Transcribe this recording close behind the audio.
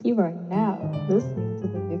You are now listening to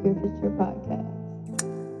the Bigger Picture Podcast.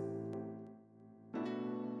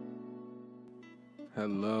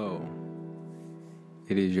 Hello,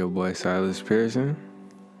 it is your boy Silas Pearson,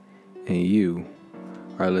 and you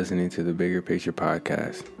are listening to the Bigger Picture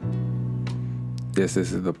Podcast. Yes,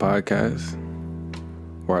 this is the podcast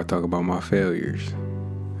where I talk about my failures,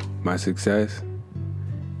 my success,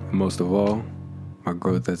 and most of all, my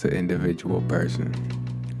growth as an individual person.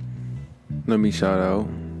 Let me shout out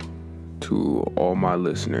to all my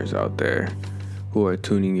listeners out there who are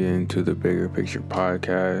tuning in to the Bigger Picture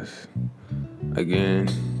Podcast. Again,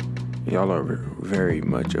 y'all are very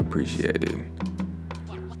much appreciated.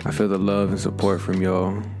 I feel the love and support from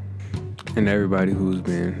y'all and everybody who's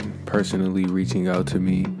been personally reaching out to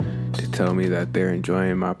me to tell me that they're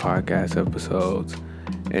enjoying my podcast episodes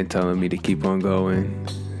and telling me to keep on going.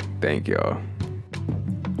 Thank y'all.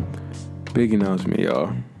 Big announcement,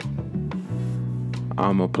 y'all.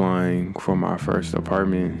 I'm applying for my first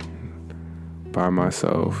apartment by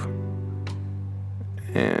myself,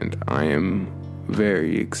 and I am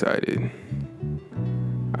very excited.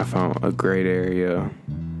 I found a great area,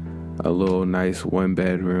 a little nice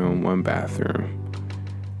 1-bedroom, 1-bathroom,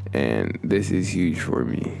 and this is huge for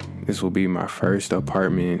me. This will be my first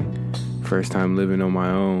apartment, first time living on my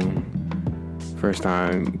own, first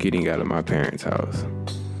time getting out of my parents' house.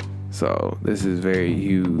 So this is very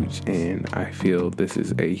huge, and I feel this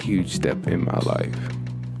is a huge step in my life.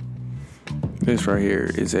 This right here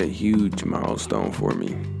is a huge milestone for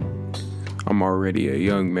me. I'm already a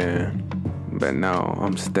young man, but now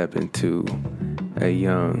I'm stepping to a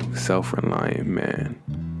young, self-reliant man.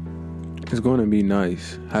 It's going to be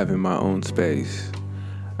nice having my own space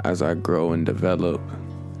as I grow and develop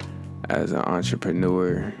as an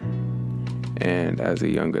entrepreneur and as a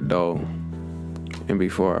young adult. And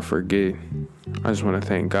before I forget, I just want to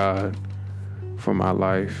thank God for my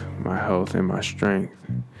life, my health, and my strength,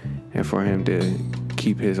 and for Him to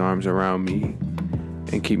keep His arms around me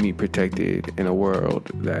and keep me protected in a world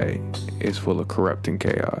that is full of corrupt and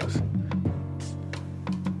chaos.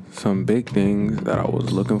 Some big things that I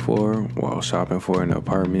was looking for while shopping for an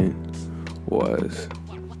apartment was,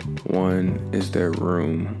 one, is there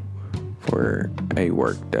room for a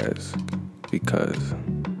work desk? Because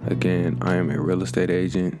again, I am a real estate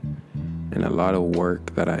agent, and a lot of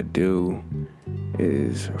work that I do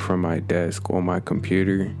is from my desk or my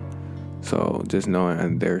computer. So just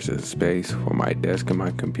knowing there's a space for my desk and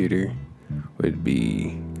my computer would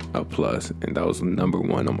be a plus, and that was number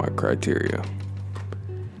one on my criteria.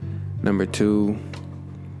 Number two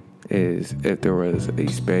is if there was a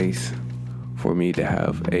space for me to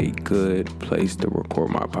have a good place to record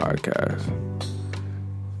my podcast.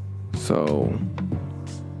 So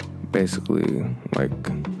basically, like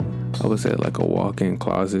I would say, like a walk-in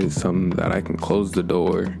closet, something that I can close the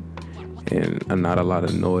door and not a lot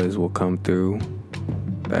of noise will come through.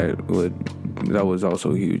 That was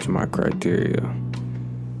also huge in my criteria.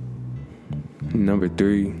 Number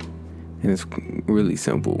three, and it's really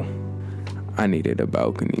simple, I needed a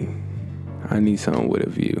balcony. I need something with a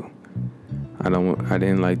view. I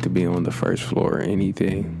didn't like to be on the first floor or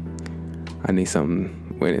anything. I need something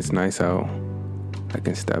when it's nice out, I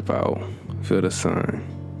can step out, feel the sun,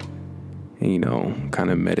 and,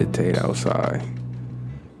 kind of meditate outside.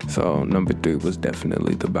 So number three was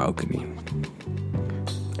definitely the balcony.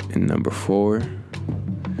 And number four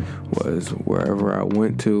was wherever I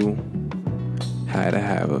went to, had to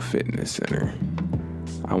have a fitness center.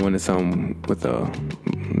 I wanted something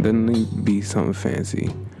didn't need to be something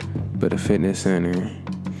fancy, but a fitness center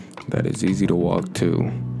that is easy to walk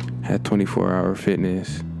to, had 24-hour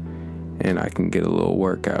fitness, and I can get a little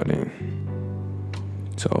workout in.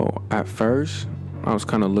 So at first, I was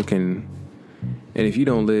kind of looking, and if you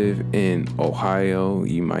don't live in Ohio,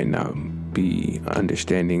 you might not be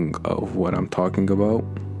understanding of what I'm talking about.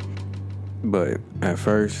 But at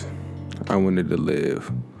first, I wanted to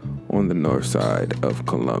live on the north side of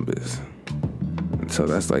Columbus. So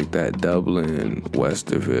that's like that Dublin,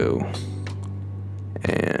 Westerville,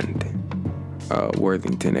 and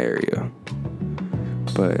Worthington area.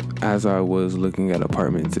 But as I was looking at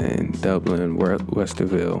apartments in Dublin,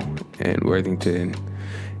 Westerville, and Worthington,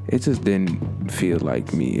 it just didn't feel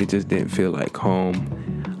like me. It just didn't feel like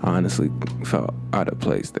home. I honestly felt out of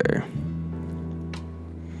place there.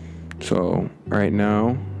 So right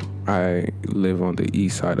now, I live on the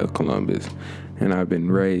east side of Columbus, and I've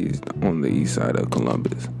been raised on the east side of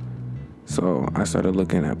Columbus. So I started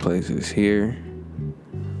looking at places here.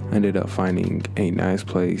 I ended up finding a nice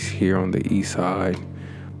place here on the east side.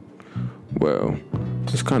 Well,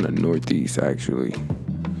 it's kind of northeast actually.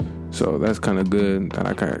 So that's kind of good that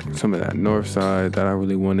I got some of that north side that I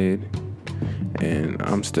really wanted. And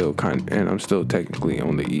I'm still technically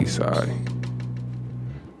on the east side.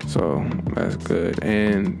 So that's good.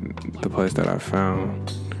 And the place that I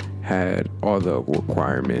found had all the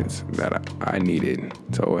requirements that I needed.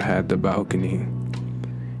 So it had the balcony,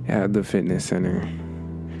 it had the fitness center,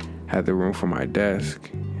 had the room for my desk,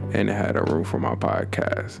 and it had a room for my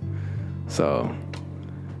podcast. So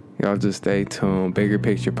y'all just stay tuned. Bigger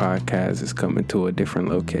Picture Podcast is coming to a different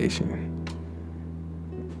location.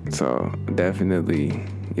 So definitely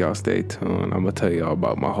y'all stay tuned. I'm gonna tell y'all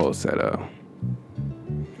about my whole setup.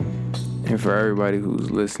 And for everybody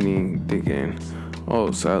who's listening, thinking,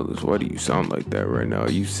 oh, Silas, why do you sound like that right now?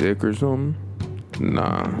 Are you sick or something?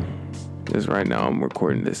 Nah. Just right now, I'm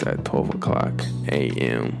recording this at 12 o'clock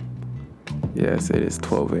a.m. Yes, it is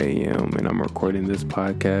 12 a.m. and I'm recording this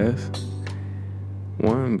podcast.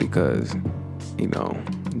 One, because,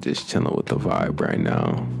 just chilling with the vibe right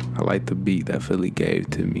now. I like the beat that Philly gave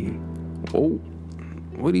to me. Oh,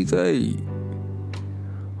 what'd he say?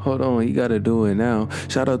 Hold on, he gotta do it now.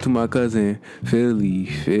 Shout out to my cousin, Philly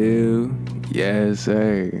Phil. Yes,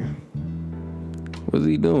 sir. What's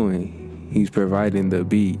he doing? He's providing the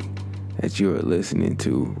beat that you are listening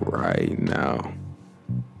to right now.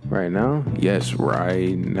 Right now? Yes,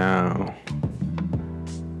 right now.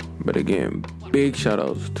 But again, big shout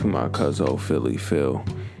outs to my cousin, Philly Phil.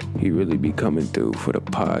 He really be coming through for the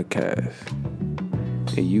podcast.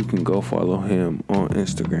 And you can go follow him on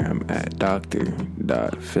Instagram at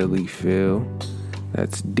dr.phillyphil.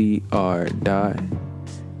 That's dr.phillyphill.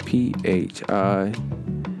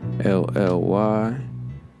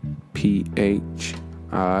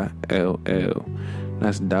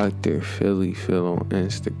 That's Dr. Philly Phil on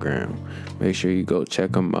Instagram. Make sure you go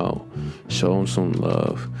check him out. Show him some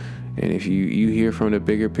love. And if you hear from the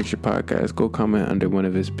Bigger Picture Podcast, go comment under one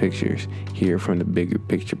of his pictures. Hear from the Bigger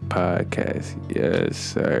Picture Podcast. Yes,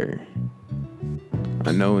 sir.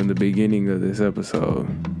 I know in the beginning of this episode,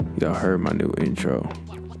 y'all heard my new intro.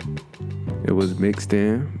 It was mixed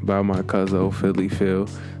in by my cousin, Philly Phil.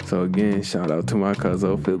 So again, shout out to my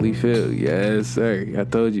cousin, Philly Phil. Yes, sir. I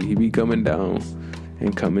told you, he be coming down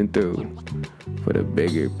and coming through for the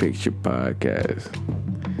Bigger Picture Podcast.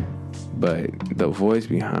 But the voice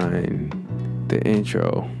behind the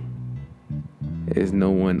intro is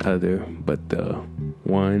no one other but the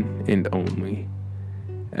one and only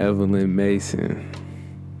Evelyn Mason.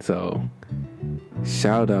 So,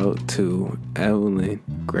 shout out to Evelyn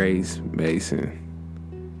Grace Mason.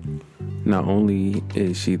 Not only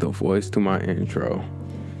is she the voice to my intro,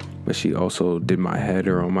 but she also did my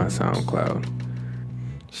header on my SoundCloud.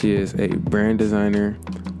 She is a brand designer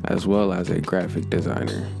as well as a graphic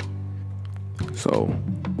designer. So,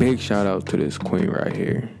 big shout out to this queen right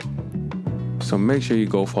here. So make sure you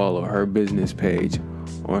go follow her business page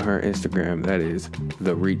on her Instagram. That is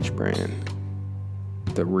The Reach Brand.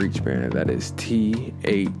 The Reach Brand. That is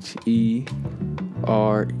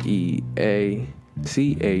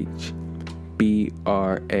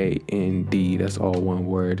TheReachBrand. That's all one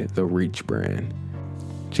word. The Reach Brand.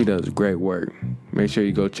 She does great work. Make sure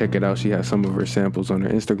you go check it out. She has some of her samples on her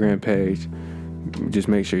Instagram page. Just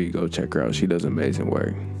make sure you go check her out. She does amazing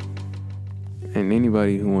work. And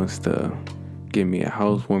anybody who wants to give me a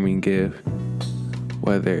housewarming gift,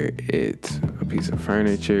 whether it's a piece of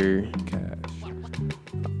furniture, cash,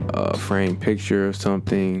 a framed picture of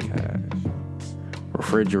something, cash,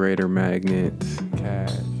 refrigerator magnets,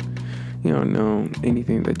 cash,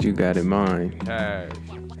 anything that you got in mind, cash,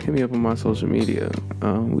 hit me up on my social media.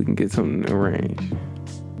 We can get something arranged.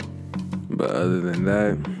 But other than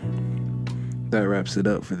that wraps it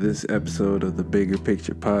up for this episode of the Bigger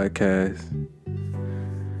Picture Podcast.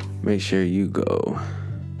 Make sure you go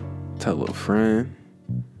tell a friend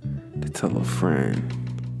to tell a friend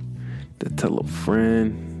to tell a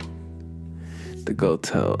friend to go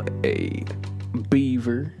tell a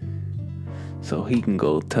beaver so he can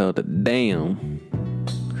go tell the dam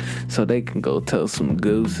so they can go tell some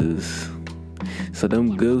gooses so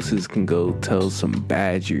them gooses can go tell some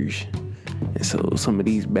badgers. And so some of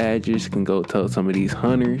these badgers can go tell some of these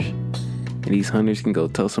hunters. And these hunters can go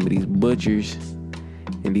tell some of these butchers.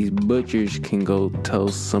 And these butchers can go tell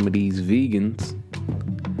some of these vegans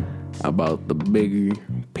about the Bigger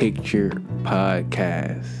Picture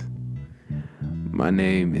Podcast. My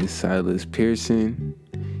name is Silas Pearson.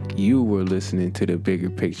 You were listening to the Bigger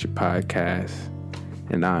Picture Podcast.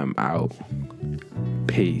 And I'm out.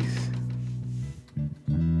 Peace.